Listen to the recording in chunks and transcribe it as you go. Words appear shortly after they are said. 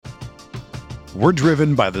We're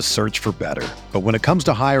driven by the search for better. But when it comes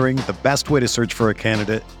to hiring, the best way to search for a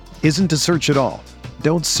candidate isn't to search at all.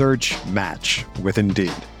 Don't search, match with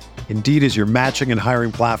Indeed. Indeed is your matching and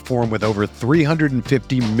hiring platform with over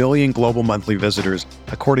 350 million global monthly visitors,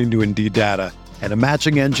 according to Indeed data, and a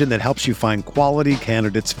matching engine that helps you find quality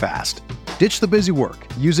candidates fast. Ditch the busy work.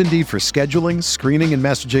 Use Indeed for scheduling, screening, and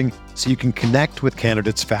messaging so you can connect with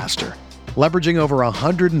candidates faster. Leveraging over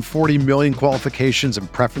 140 million qualifications and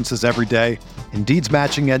preferences every day, Indeed's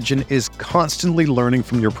matching engine is constantly learning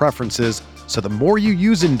from your preferences, so the more you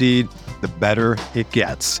use Indeed, the better it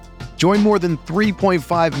gets. Join more than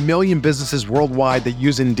 3.5 million businesses worldwide that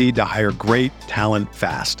use Indeed to hire great talent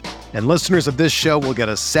fast. And listeners of this show will get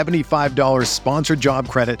a $75 sponsored job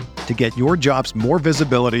credit to get your jobs more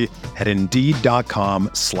visibility at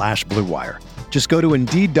Indeed.com/Blue Wire. Just go to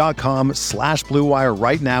Indeed.com/Blue Wire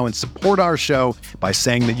right now and support our show by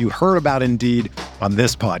saying that you heard about Indeed on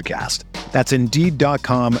this podcast. That's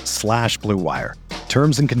Indeed.com/Blue Wire.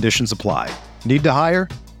 Terms and conditions apply. Need to hire?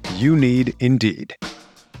 You need Indeed.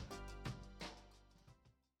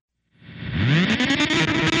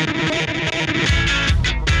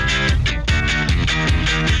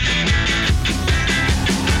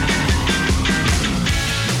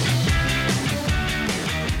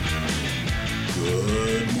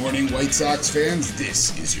 White Sox fans,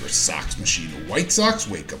 this is your Sox Machine White Sox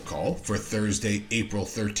wake-up call for Thursday, April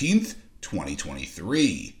 13th,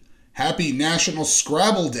 2023. Happy National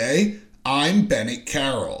Scrabble Day. I'm Bennett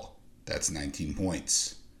Carroll. That's 19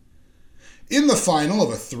 points. In the final of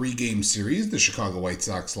a three-game series, the Chicago White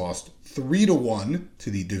Sox lost 3-1 to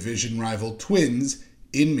the division rival Twins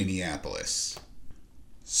in Minneapolis.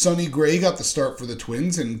 Sonny Gray got the start for the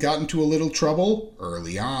Twins and got into a little trouble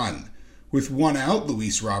early on. With one out,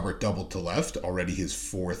 Luis Robert doubled to left, already his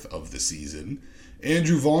fourth of the season.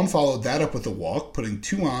 Andrew Vaughn followed that up with a walk, putting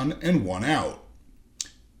two on and one out.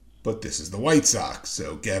 But this is the White Sox,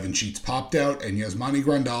 so Gavin Sheets popped out and Yasmani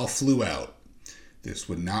Grandal flew out. This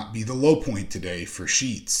would not be the low point today for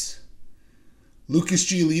Sheets. Lucas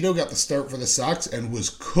Giolito got the start for the Sox and was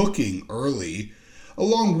cooking early.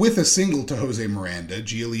 Along with a single to Jose Miranda,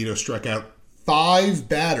 Giolito struck out 5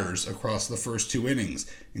 batters across the first 2 innings,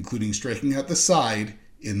 including striking out the side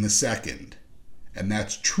in the second. And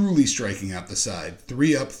that's truly striking out the side.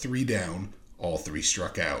 3 up, 3 down, all 3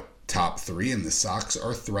 struck out. Top 3 and the Sox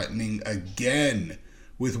are threatening again.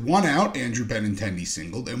 With 1 out, Andrew Benintendi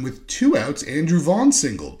singled, and with 2 outs, Andrew Vaughn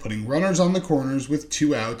singled, putting runners on the corners with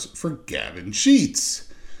 2 outs for Gavin Sheets,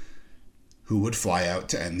 who would fly out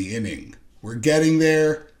to end the inning. We're getting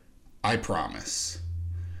there, I promise.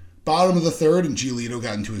 Bottom of the third, and Giolito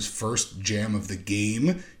got into his first jam of the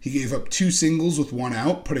game. He gave up 2 singles with 1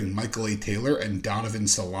 out, putting Michael A. Taylor and Donovan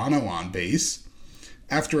Solano on base.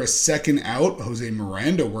 After a second out, Jose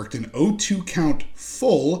Miranda worked an 0-2 count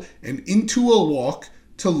full and into a walk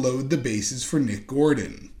to load the bases for Nick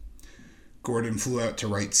Gordon. Gordon flew out to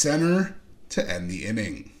right center to end the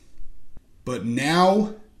inning. But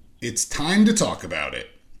now, it's time to talk about it.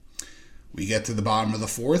 We get to the bottom of the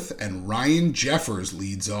fourth, and Ryan Jeffers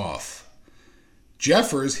leads off.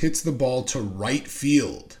 Jeffers hits the ball to right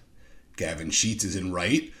field. Gavin Sheets is in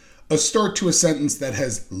right, a start to a sentence that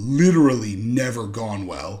has literally never gone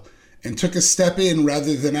well, and took a step in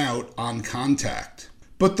rather than out on contact.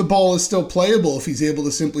 But the ball is still playable if he's able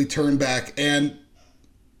to simply turn back and...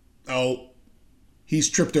 he's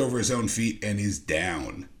tripped over his own feet and is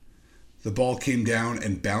down. The ball came down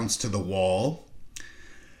and bounced to the wall.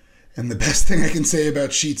 And the best thing I can say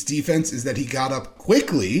about Sheets' defense is that he got up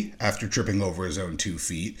quickly after tripping over his own 2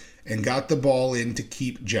 feet and got the ball in to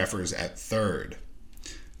keep Jeffers at third.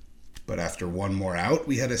 But after 1 more out,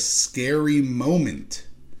 we had a scary moment.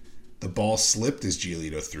 The ball slipped as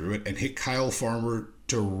Giolito threw it and hit Kyle Farmer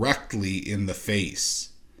directly in the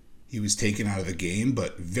face. He was taken out of the game,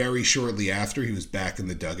 but very shortly after, he was back in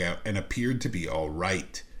the dugout and appeared to be all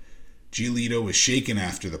right. Giolito was shaken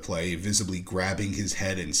after the play, visibly grabbing his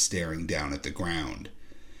head and staring down at the ground.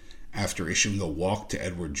 After issuing a walk to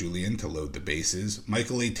Edward Julian to load the bases,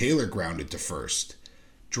 Michael A. Taylor grounded to first,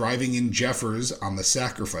 driving in Jeffers on the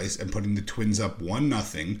sacrifice and putting the Twins up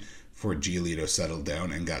 1-0 before Giolito settled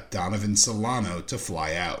down and got Donovan Solano to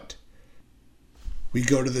fly out. We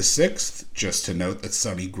go to the 6th, just to note that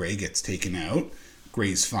Sonny Gray gets taken out.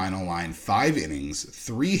 Gray's final line: 5 innings,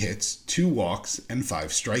 3 hits, 2 walks, and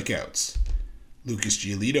 5 strikeouts. Lucas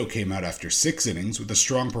Giolito came out after 6 innings with a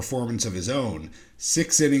strong performance of his own.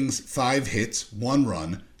 6 innings, 5 hits, 1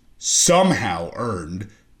 run, somehow earned,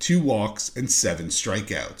 2 walks, and 7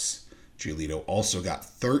 strikeouts. Giolito also got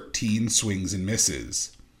 13 swings and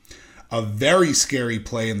misses. A very scary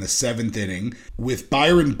play in the 7th inning with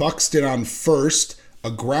Byron Buxton on first.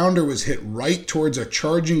 A grounder was hit right towards a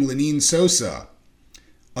charging Lenyn Sosa.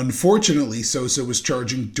 Unfortunately, Sosa was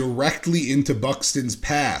charging directly into Buxton's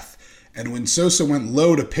path, and when Sosa went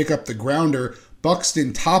low to pick up the grounder,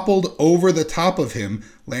 Buxton toppled over the top of him,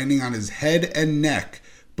 landing on his head and neck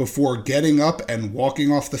before getting up and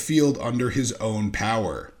walking off the field under his own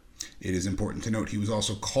power. It is important to note he was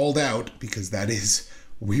also called out because that is,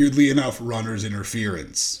 weirdly enough, runner's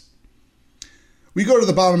interference. We go to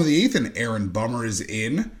the bottom of the 8th and Aaron Bummer is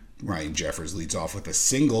in. Ryan Jeffers leads off with a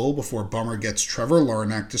single before Bummer gets Trevor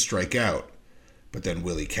Larnach to strike out. But then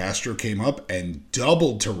Willie Castro came up and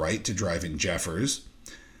doubled to right to drive in Jeffers.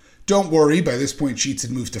 Don't worry, by this point Sheets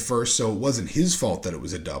had moved to first, so it wasn't his fault that it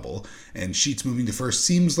was a double, and Sheets moving to first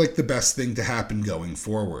seems like the best thing to happen going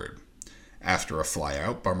forward. After a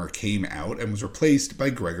flyout, Bummer came out and was replaced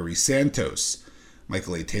by Gregory Santos.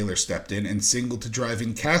 Michael A. Taylor stepped in and singled to drive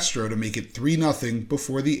in Castro to make it 3-0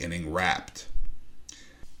 before the inning wrapped.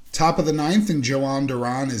 Top of the 9th and Joan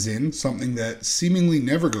Duran is in, something that seemingly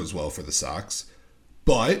never goes well for the Sox.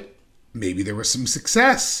 But maybe there was some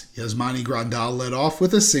success. Yasmani Grandal led off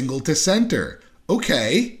with a single to center.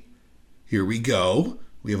 Okay, here we go.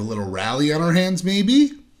 We have a little rally on our hands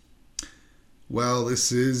maybe? Well,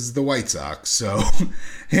 this is the White Sox, so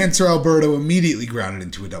Hanser Alberto immediately grounded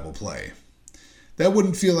into a double play. That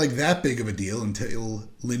wouldn't feel like that big of a deal until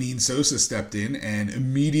Lenyn Sosa stepped in and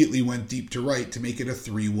immediately went deep to right to make it a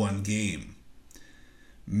 3-1 game.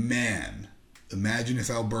 Man, imagine if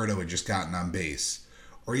Alberto had just gotten on base,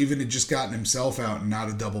 or even had just gotten himself out and not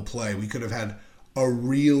a double play. We could have had a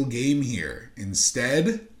real game here.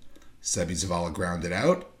 Instead, Seby Zavala grounded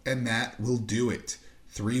out, and that will do it.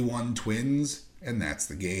 3-1 Twins, and that's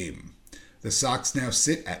the game. The Sox now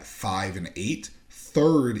sit at 5-8,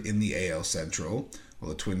 third in the AL Central, while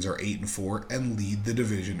the Twins are 8-4 and lead the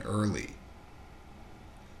division early.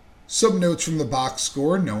 Some notes from the box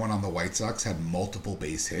score. No one on the White Sox had multiple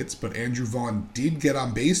base hits, but Andrew Vaughn did get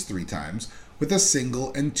on base 3 times with a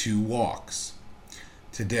single and 2 walks.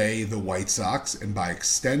 Today, the White Sox, and by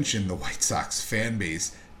extension the White Sox fan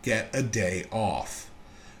base, get a day off.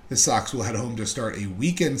 The Sox will head home to start a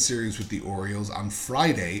weekend series with the Orioles on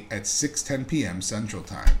Friday at 6:10 p.m. Central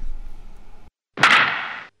Time.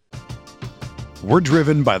 We're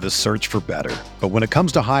driven by the search for better. But when it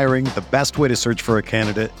comes to hiring, the best way to search for a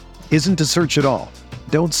candidate isn't to search at all.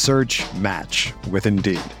 Don't search, match with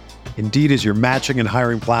Indeed. Indeed is your matching and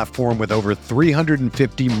hiring platform with over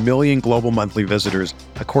 350 million global monthly visitors,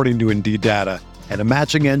 according to Indeed data, and a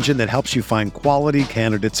matching engine that helps you find quality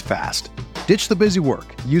candidates fast. Ditch the busy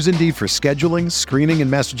work. Use Indeed for scheduling, screening,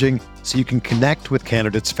 and messaging so you can connect with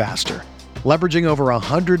candidates faster. Leveraging over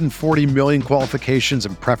 140 million qualifications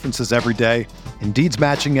and preferences every day, Indeed's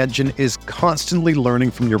matching engine is constantly learning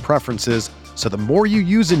from your preferences, so the more you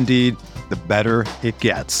use Indeed, the better it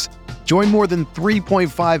gets. Join more than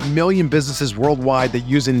 3.5 million businesses worldwide that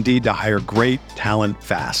use Indeed to hire great talent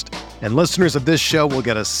fast. And listeners of this show will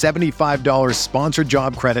get a $75 sponsored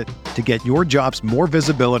job credit to get your jobs more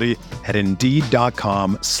visibility at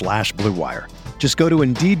Indeed.com/Blue Wire. Just go to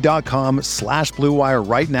Indeed.com/Blue Wire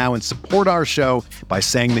right now and support our show by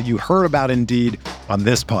saying that you heard about Indeed on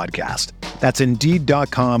this podcast. That's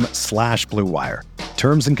Indeed.com/Blue Wire.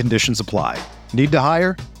 Terms and conditions apply. Need to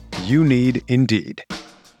hire? You need Indeed.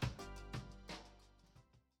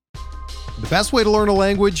 The best way to learn a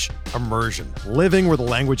language? Immersion. Living where the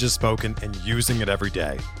language is spoken and using it every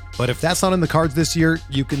day. But if that's not in the cards this year,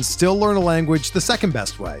 you can still learn a language the second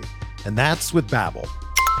best way, and that's with Babbel.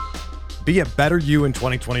 Be a better you in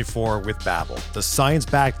 2024 with Babbel, the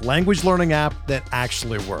science-backed language learning app that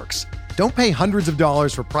actually works. Don't pay hundreds of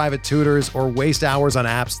dollars for private tutors or waste hours on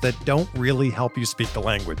apps that don't really help you speak the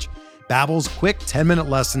language. Babbel's quick 10-minute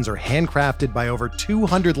lessons are handcrafted by over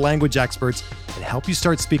 200 language experts and help you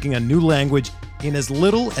start speaking a new language in as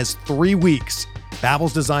little as 3 weeks.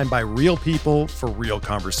 Babbel's designed by real people for real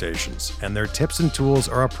conversations, and their tips and tools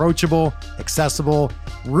are approachable, accessible,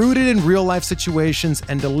 rooted in real-life situations,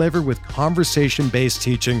 and delivered with conversation-based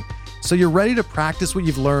teaching, so you're ready to practice what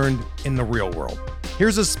you've learned in the real world.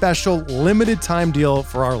 Here's a special limited-time deal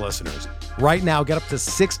for our listeners. Right now, get up to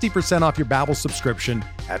 60% off your Babbel subscription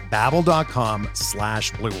at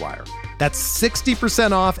Babbel.com/Blue Wire. That's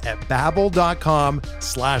 60% off at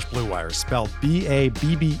Babbel.com/Blue Wire, spelled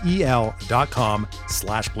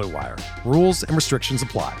BABBEL.com/Blue Wire. Rules and restrictions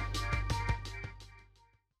apply.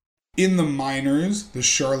 In the minors, the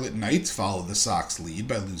Charlotte Knights followed the Sox lead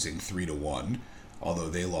by losing 3-1, although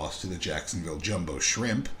they lost to the Jacksonville Jumbo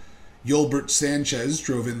Shrimp. Yolbert Sanchez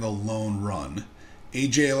drove in the lone run.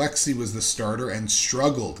 A.J. Alexy was the starter and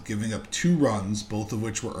struggled, giving up 2 runs, both of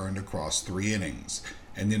which were earned across 3 innings.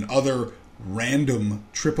 And in other random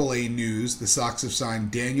AAA news, the Sox have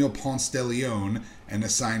signed Daniel Ponce de Leon and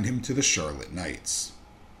assigned him to the Charlotte Knights.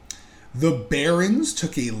 The Barons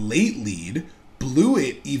took a late lead, blew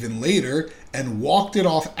it even later, and walked it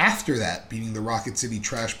off after that, beating the Rocket City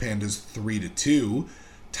Trash Pandas 3-2.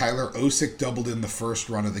 Tyler Osick doubled in the first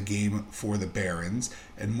run of the game for the Barons,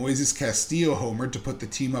 and Moises Castillo homered to put the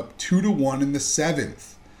team up 2-1 in the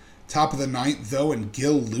 7th. Top of the 9th, though, and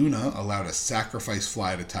Gil Luna allowed a sacrifice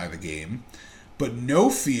fly to tie the game. But no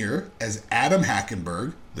fear, as Adam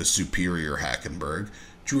Hackenberg, the superior Hackenberg,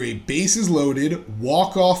 drew a bases-loaded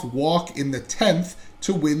walk-off walk in the 10th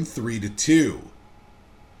to win 3-2.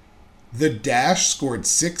 The Dash scored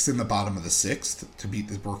 6 in the bottom of the 6th to beat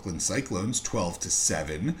the Brooklyn Cyclones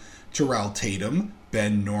 12-7. Terrell Tatum,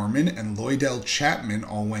 Ben Norman, and Lloydell Chapman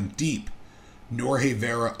all went deep. Norge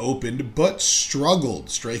Vera opened but struggled,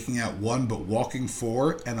 striking out 1 but walking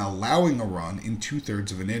 4 and allowing a run in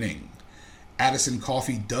 2/3 of an inning. Addison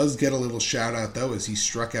Coffey does get a little shout out though, as he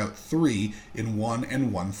struck out 3 in 1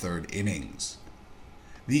 1/3 innings.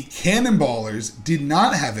 The Cannonballers did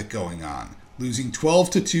not have it going on, losing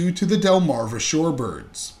 12-2 to the Delmarva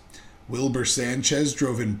Shorebirds. Wilbur Sanchez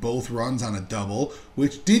drove in both runs on a double,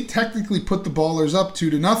 which did technically put the Ballers up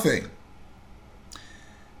 2-0.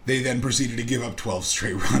 They then proceeded to give up 12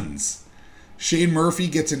 straight runs. Shane Murphy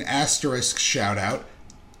gets an asterisk shout-out,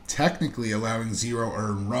 technically allowing 0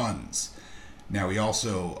 earned runs. Now, he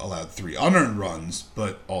also allowed 3 unearned runs,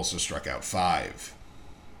 but also struck out 5.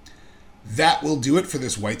 That will do it for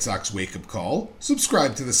this White Sox wake-up call.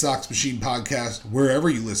 Subscribe to the Sox Machine podcast wherever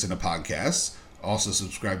you listen to podcasts. Also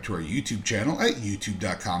subscribe to our YouTube channel at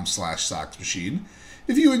youtube.com/SoxMachine.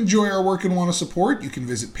 If you enjoy our work and want to support, you can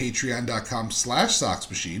visit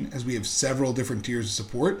patreon.com/SoxMachine, as we have several different tiers of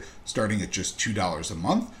support, starting at just $2 a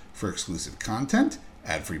month for exclusive content,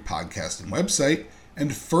 ad-free podcast and website,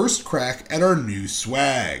 and first crack at our new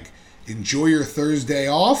swag. Enjoy your Thursday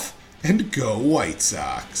off, and go White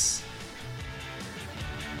Sox!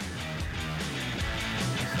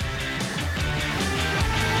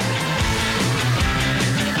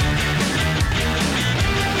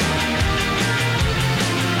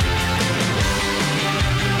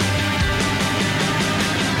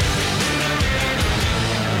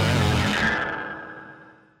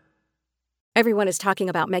 Everyone is talking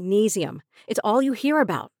about magnesium. It's all you hear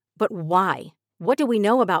about. But why? What do we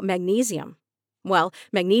know about magnesium? Well,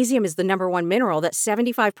 magnesium is the #1 mineral that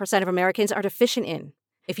 75% of Americans are deficient in.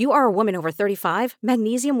 If you are a woman over 35,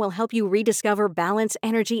 magnesium will help you rediscover balance,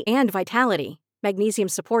 energy, and vitality. Magnesium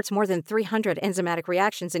supports more than 300 enzymatic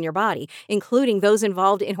reactions in your body, including those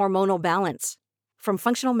involved in hormonal balance. From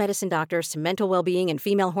functional medicine doctors to mental well-being and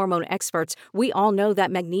female hormone experts, we all know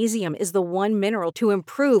that magnesium is the one mineral to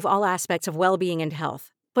improve all aspects of well-being and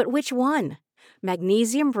health. But which one?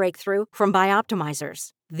 Magnesium Breakthrough from Bioptimizers,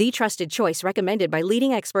 the trusted choice recommended by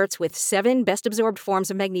leading experts with 7 best-absorbed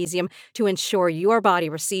forms of magnesium to ensure your body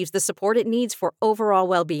receives the support it needs for overall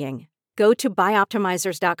well-being. Go to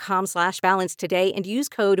bioptimizers.com/balance today and use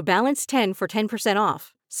code BALANCE10 for 10%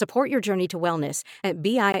 off. Support your journey to wellness at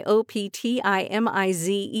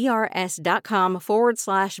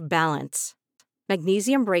bioptimizers.com/balance.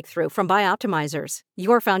 Magnesium Breakthrough from Bioptimizers,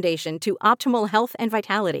 your foundation to optimal health and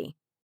vitality.